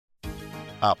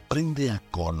Aprende a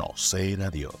conocer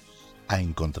a Dios, a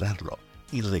encontrarlo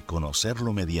y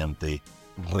reconocerlo mediante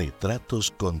retratos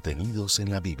contenidos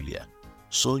en la Biblia.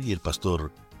 Soy el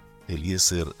pastor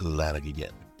Eliezer Lara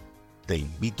Guillén. Te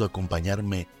invito a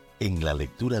acompañarme en la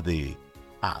lectura de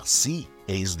Así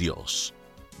es Dios,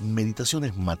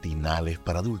 meditaciones matinales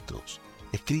para adultos,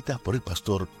 escritas por el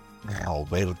pastor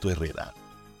Roberto Herrera.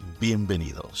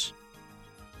 Bienvenidos.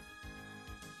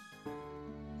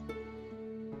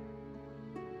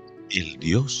 El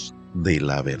Dios de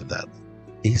la verdad.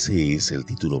 Ese es el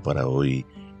título para hoy,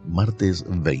 martes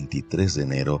 23 de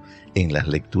enero, en las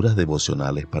lecturas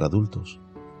devocionales para adultos.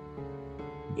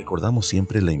 Recordamos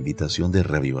siempre la invitación de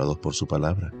Reavivados por su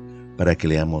palabra, para que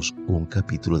leamos un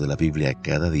capítulo de la Biblia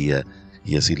cada día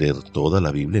y así leer toda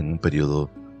la Biblia en un periodo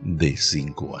de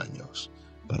 5 años.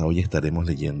 Para hoy estaremos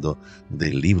leyendo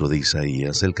del libro de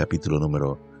Isaías, el capítulo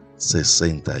número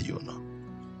 61.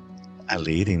 Al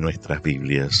leer en nuestras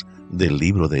Biblias del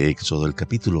libro de Éxodo, el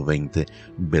capítulo 20,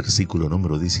 versículo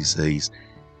número 16,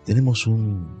 tenemos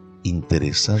un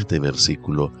interesante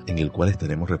versículo en el cual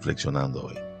estaremos reflexionando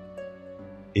hoy.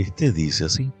 Este dice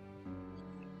así: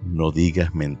 no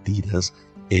digas mentiras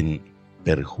en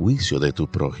perjuicio de tu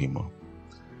prójimo.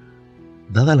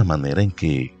 Dada la manera en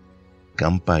que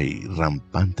campa y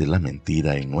rampante la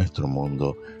mentira en nuestro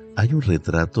mundo, hay un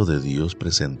retrato de Dios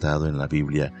presentado en la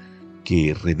Biblia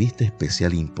que reviste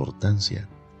especial importancia.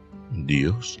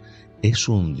 Dios es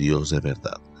un Dios de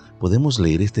verdad. Podemos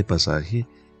leer este pasaje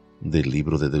del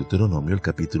libro de Deuteronomio, el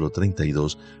capítulo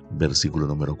 32, versículo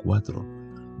número 4.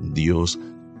 Dios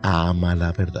ama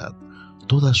la verdad.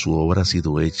 Toda su obra ha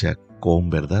sido hecha con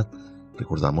verdad.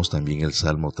 Recordamos también el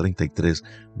Salmo 33,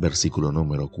 versículo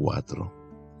número 4.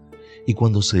 Y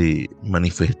cuando se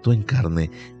manifestó en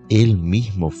carne, Él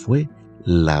mismo fue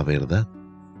la verdad.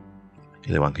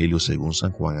 El Evangelio según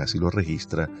San Juan así lo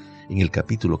registra en el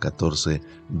capítulo 14,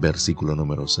 versículo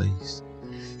número 6.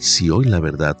 Si hoy la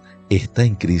verdad está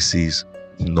en crisis,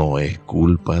 no es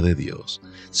culpa de Dios,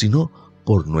 sino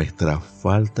por nuestra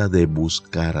falta de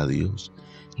buscar a Dios.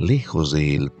 Lejos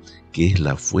de Él, que es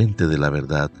la fuente de la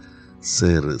verdad,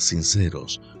 ser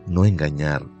sinceros, no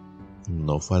engañar,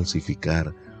 no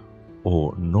falsificar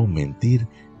o no mentir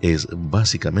es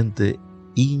básicamente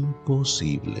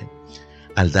imposible.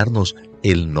 Al darnos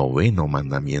el 9º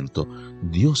mandamiento,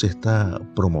 Dios está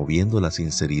promoviendo la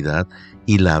sinceridad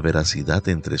y la veracidad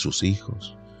entre sus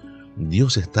hijos.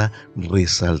 Dios está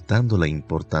resaltando la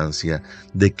importancia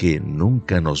de que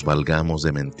nunca nos valgamos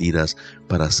de mentiras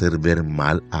para hacer ver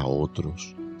mal a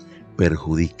otros,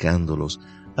 perjudicándolos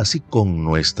así con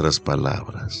nuestras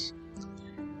palabras.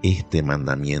 Este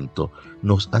mandamiento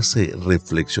nos hace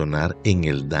reflexionar en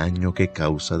el daño que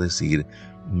causa decir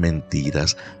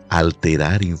mentiras,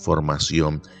 alterar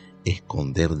información,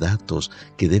 esconder datos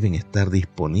que deben estar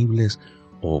disponibles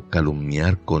o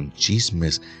calumniar con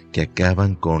chismes que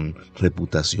acaban con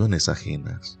reputaciones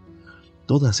ajenas.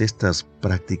 Todas estas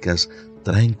prácticas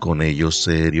traen con ellos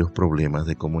serios problemas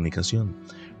de comunicación,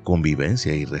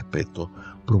 convivencia y respeto,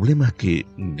 problemas que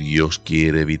Dios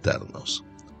quiere evitarnos.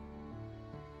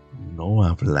 No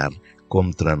hablar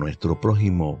contra nuestro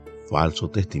prójimo falso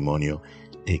testimonio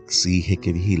exige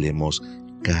que vigilemos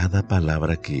cada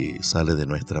palabra que sale de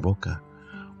nuestra boca.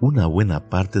 Una buena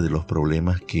parte de los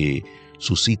problemas que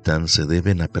suscitan se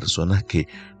deben a personas que,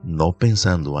 no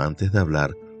pensando antes de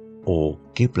hablar o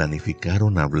que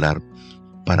planificaron hablar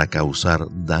para causar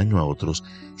daño a otros,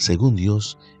 según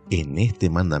Dios, en este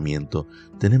mandamiento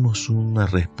tenemos una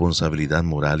responsabilidad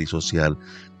moral y social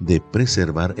de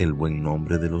preservar el buen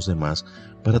nombre de los demás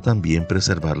para también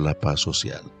preservar la paz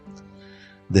social.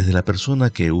 Desde la persona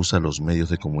que usa los medios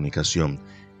de comunicación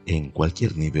en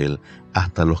cualquier nivel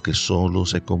hasta los que solo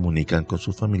se comunican con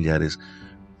sus familiares,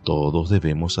 todos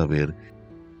debemos saber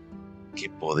que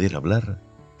poder hablar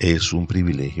es un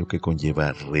privilegio que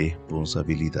conlleva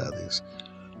responsabilidades.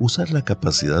 Usar la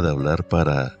capacidad de hablar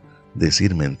para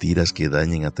decir mentiras que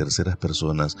dañen a terceras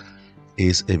personas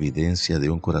es evidencia de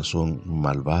un corazón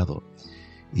malvado,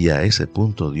 y a ese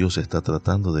punto Dios está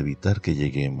tratando de evitar que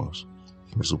lleguemos.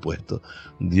 Por supuesto,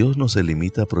 Dios no se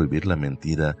limita a prohibir la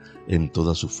mentira en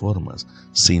todas sus formas,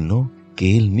 sino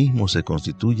que Él mismo se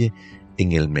constituye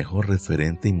en el mejor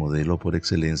referente y modelo por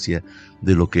excelencia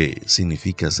de lo que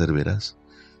significa ser veraz.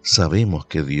 Sabemos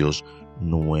que Dios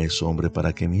no es hombre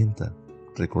para que mienta.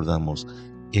 Recordamos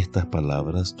estas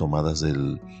palabras tomadas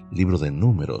del libro de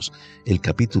Números, el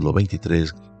capítulo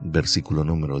 23, versículo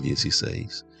número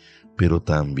 16. Pero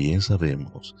también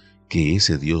sabemos que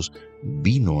ese Dios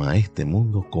vino a este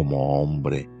mundo como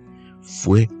hombre,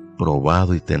 fue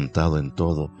probado y tentado en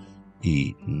todo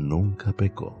y nunca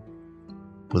pecó.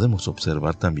 podemos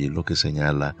observar también lo que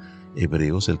señala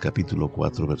Hebreos el capítulo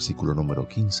 4, versículo número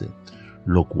 15,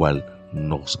 lo cual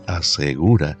nos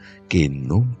asegura que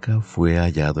nunca fue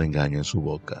hallado engaño en su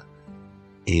boca.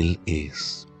 Él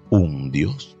es un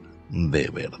Dios de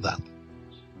verdad.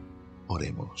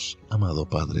 Oremos, amado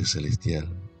Padre Celestial.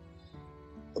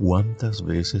 ¿Cuántas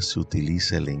veces se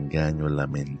utiliza el engaño, la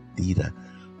mentira,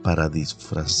 para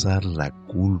disfrazar la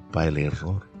culpa, el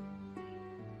error?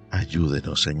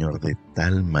 Ayúdenos, Señor, de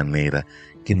tal manera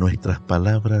que nuestras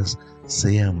palabras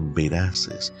sean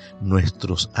veraces,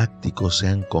 nuestros actos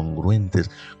sean congruentes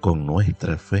con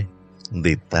nuestra fe,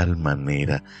 de tal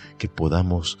manera que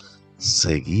podamos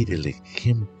seguir el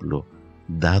ejemplo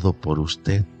dado por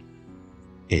usted,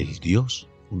 el Dios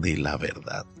de la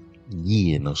verdad.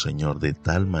 Guíenos, Señor, de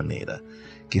tal manera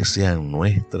que sean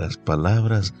nuestras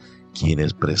palabras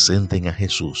quienes presenten a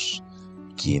Jesús,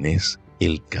 quien es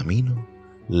el camino,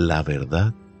 la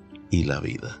verdad y la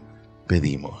vida.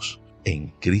 Pedimos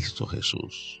en Cristo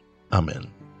Jesús. Amén.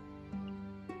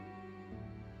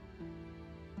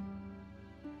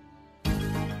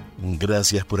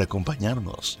 Gracias por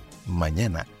acompañarnos.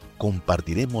 Mañana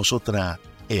compartiremos otra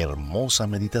hermosa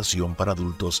meditación para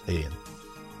adultos en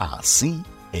Así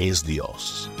es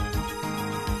Dios.